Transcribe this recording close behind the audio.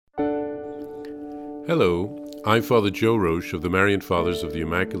Hello, I'm Father Joe Roche of the Marian Fathers of the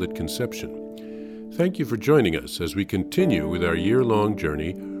Immaculate Conception. Thank you for joining us as we continue with our year-long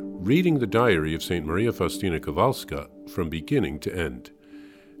journey reading the diary of St. Maria Faustina Kowalska from beginning to end.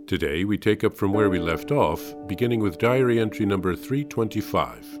 Today we take up from where we left off, beginning with diary entry number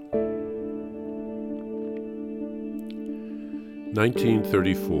 325.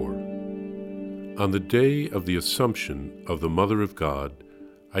 1934. On the day of the Assumption of the Mother of God,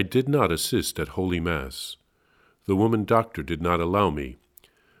 I did not assist at Holy Mass. The woman doctor did not allow me,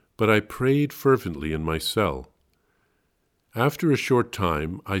 but I prayed fervently in my cell. After a short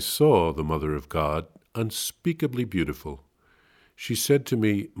time, I saw the Mother of God, unspeakably beautiful. She said to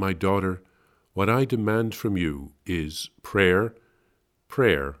me, "My daughter, what I demand from you is prayer,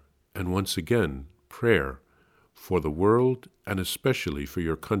 prayer, and once again prayer, for the world and especially for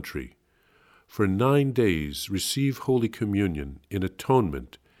your country. For 9 days receive Holy Communion in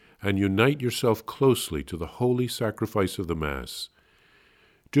atonement and unite yourself closely to the holy sacrifice of the Mass.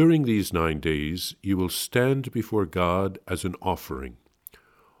 During these 9 days you will stand before God as an offering.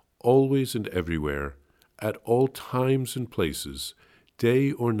 Always and everywhere, at all times and places,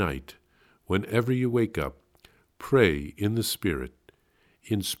 day or night, whenever you wake up, pray in the Spirit.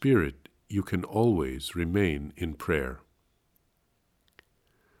 In spirit you can always remain in prayer."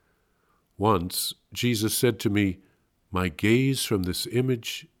 Once Jesus said to me, "My gaze from this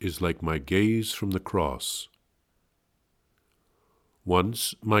image is like my gaze from the cross."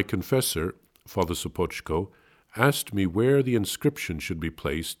 Once my confessor, Father Sopochko, asked me where the inscription should be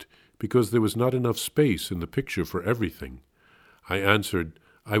placed because there was not enough space in the picture for everything. I answered,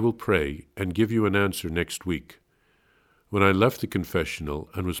 "I will pray and give you an answer next week." When I left the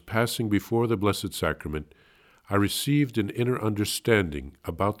confessional and was passing before the Blessed Sacrament, I received an inner understanding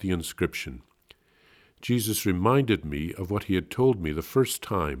about the inscription. Jesus reminded me of what he had told me the first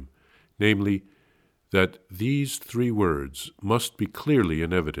time, namely, that these 3 words must be clearly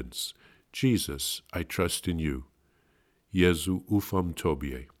in evidence: Jesus, I trust in you. Jesu ufam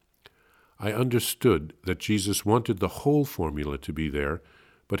tobie. I understood that Jesus wanted the whole formula to be there,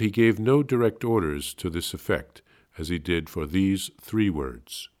 but he gave no direct orders to this effect, as he did for these 3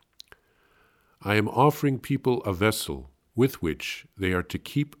 words. I am offering people a vessel with which they are to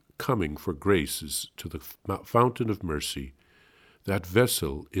keep coming for graces to the fountain of mercy. That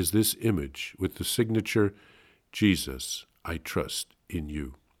vessel is this image with the signature, Jesus, I trust in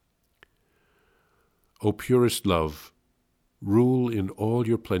you. O purest love, rule in all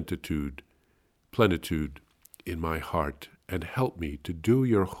your plenitude in my heart, and help me to do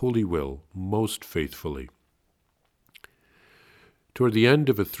your holy will most faithfully. Toward the end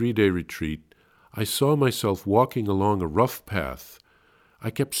of a 3-day retreat, I saw myself walking along a rough path. I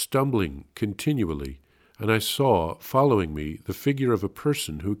kept stumbling continually, and I saw, following me, the figure of a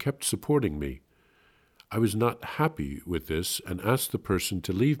person who kept supporting me. I was not happy with this and asked the person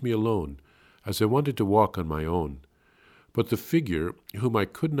to leave me alone, as I wanted to walk on my own. But the figure, whom I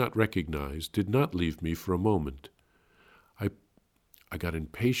could not recognize, did not leave me for a moment. I got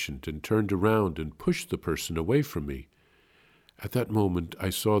impatient and turned around and pushed the person away from me. At that moment I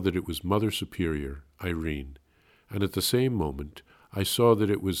saw that it was Mother Superior, Irene, and at the same moment I saw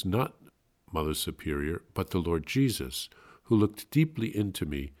that it was not Mother Superior, but the Lord Jesus, who looked deeply into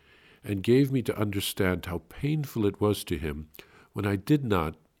me and gave me to understand how painful it was to him when I did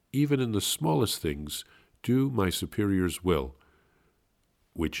not, even in the smallest things, do my Superior's will.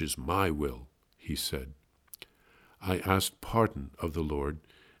 "Which is my will," he said. I asked pardon of the Lord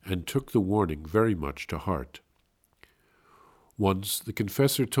and took the warning very much to heart. Once the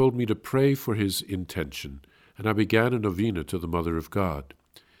confessor told me to pray for his intention, and I began a novena to the Mother of God.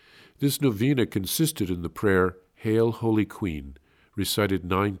 This novena consisted in the prayer, Hail, Holy Queen, recited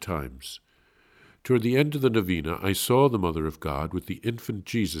 9 times. Toward the end of the novena, I saw the Mother of God with the infant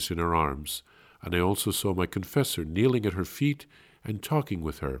Jesus in her arms, and I also saw my confessor kneeling at her feet and talking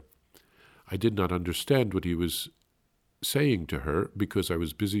with her. I did not understand what he was saying to her because I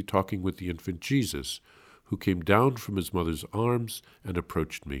was busy talking with the infant Jesus, who came down from his mother's arms and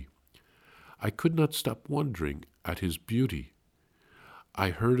approached me. I could not stop wondering at his beauty. I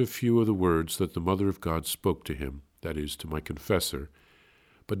heard a few of the words that the Mother of God spoke to him, that is, to my confessor,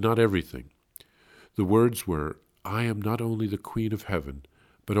 but not everything. The words were, "I am not only the Queen of Heaven,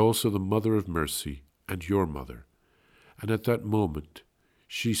 but also the Mother of Mercy and your mother." And at that moment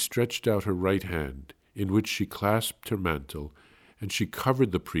she stretched out her right hand, in which she clasped her mantle, and she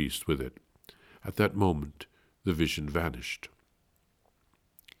covered the priest with it. At that moment the vision vanished.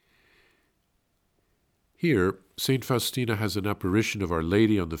 Here, St. Faustina has an apparition of Our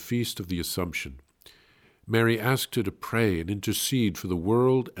Lady on the Feast of the Assumption. Mary asked her to pray and intercede for the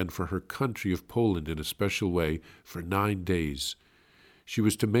world and for her country of Poland in a special way for 9 days. She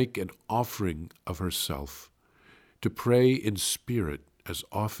was to make an offering of herself, to pray in spirit as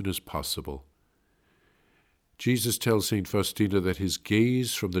often as possible. Jesus tells St. Faustina that his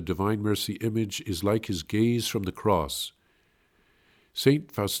gaze from the Divine Mercy image is like his gaze from the cross. St.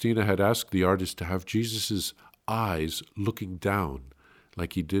 Faustina had asked the artist to have Jesus' eyes looking down,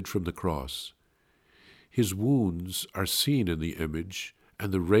 like he did from the cross. His wounds are seen in the image,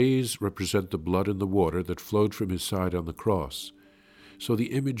 and the rays represent the blood and the water that flowed from his side on the cross. So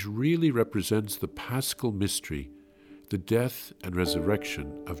the image really represents the Paschal mystery, the death and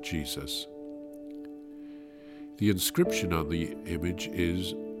resurrection of Jesus. The inscription on the image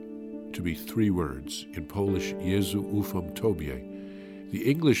is to be 3 words, in Polish, Jezu ufam Tobie. The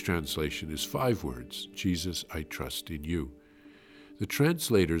English translation is 5 words, Jesus, I trust in you. The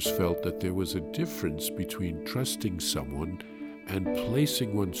translators felt that there was a difference between trusting someone and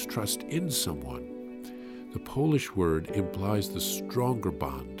placing one's trust in someone. The Polish word implies the stronger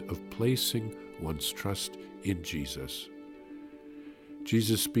bond of placing one's trust in Jesus.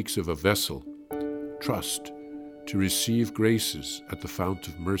 Jesus speaks of a vessel, trust, to receive graces at the fount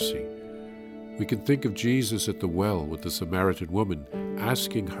of mercy. We can think of Jesus at the well with the Samaritan woman,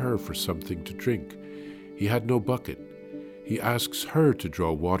 asking her for something to drink. He had no bucket. He asks her to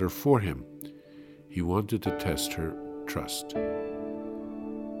draw water for him. He wanted to test her trust.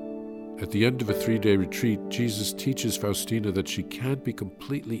 At the end of a 3-day retreat, Jesus teaches Faustina that she can't be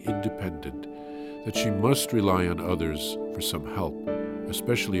completely independent, that she must rely on others for some help,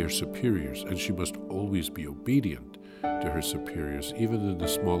 especially her superiors, and she must always be obedient to her superiors, even in the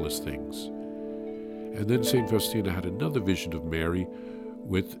smallest things. And then St. Faustina had another vision of Mary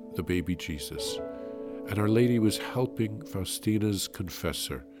with the baby Jesus. And Our Lady was helping Faustina's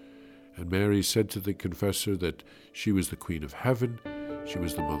confessor. And Mary said to the confessor that she was the Queen of Heaven, she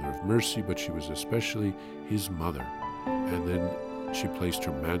was the Mother of Mercy, but she was especially his mother. And then she placed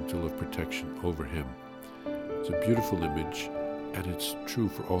her mantle of protection over him. It's a beautiful image, and it's true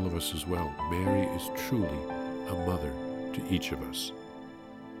for all of us as well. Mary is truly a mother to each of us.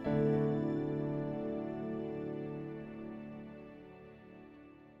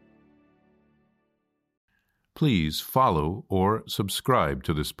 Please follow or subscribe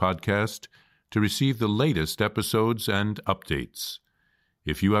to this podcast to receive the latest episodes and updates.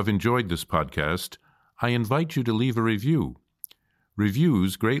 If you have enjoyed this podcast, I invite you to leave a review.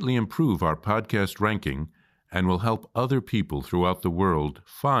 Reviews greatly improve our podcast ranking and will help other people throughout the world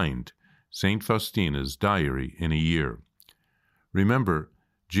find St. Faustina's Diary in a Year. Remember,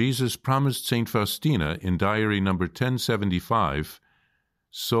 Jesus promised St. Faustina in Diary number 1075,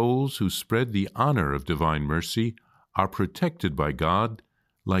 souls who spread the honor of divine mercy are protected by God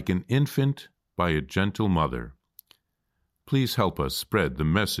like an infant by a gentle mother. Please help us spread the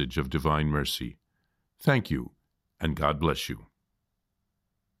message of divine mercy. Thank you, and God bless you.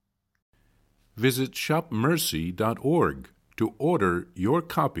 Visit shopmercy.org to order your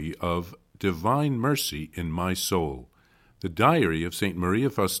copy of Divine Mercy in My Soul, the Diary of St. Maria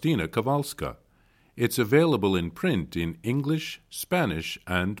Faustina Kowalska. It's available in print in English, Spanish,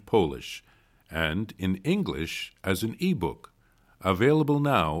 and Polish, and in English as an e-book, available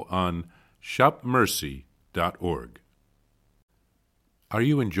now on shopmercy.org. Are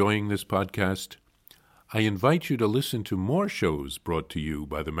you enjoying this podcast? I invite you to listen to more shows brought to you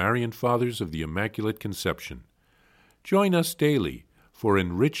by the Marian Fathers of the Immaculate Conception. Join us daily for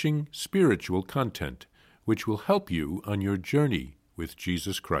enriching spiritual content, which will help you on your journey with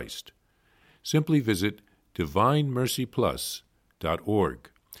Jesus Christ. Simply visit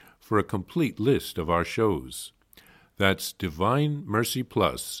DivineMercyPlus.org for a complete list of our shows. That's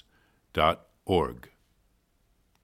DivineMercyPlus.org.